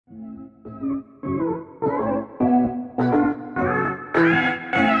And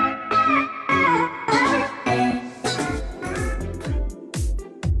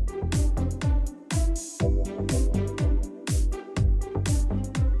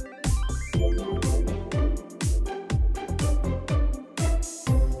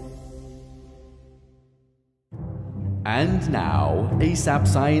now,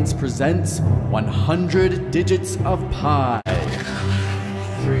 AsapSCIENCE presents 100 digits of pi.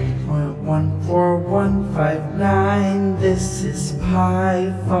 3.14159, this is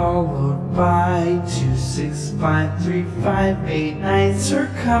pi, followed by 2653589,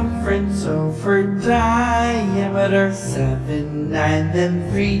 circumference over diameter 79,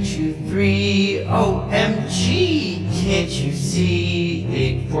 then 323, OMG, can't you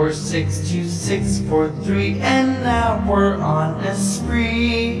see? 8462643, and now we're on a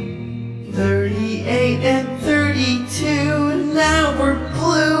spree. 38 and 32, now we're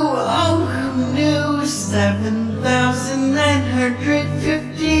blue, oh who knew?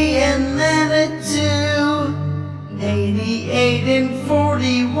 7,950 and then a 2. 88 and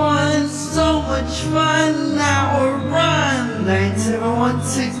 41, so much fun, now we're run.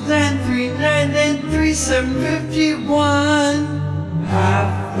 9716939 and 3751.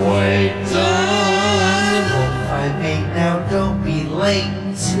 Halfway done. 058 now, don't be late.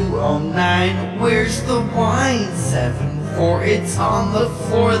 209, where's the wine? 74, it's on the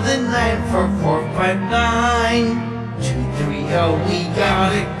floor. The 94459. 230, we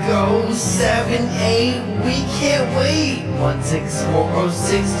gotta go. 78, we can't wait.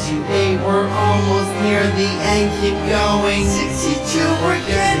 1640628, we're almost near the end. Keep going. 62, we're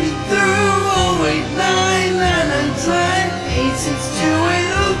getting through. 089, 999, 862,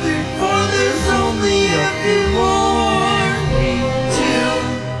 8034. There's only a few more.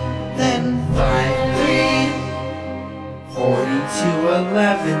 82, then 53, 42,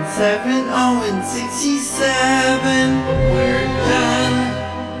 11, 70, and 67. We're done.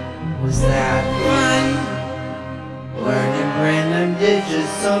 Was that fun? Learning random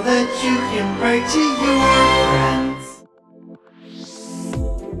digits so that you can write to your friends.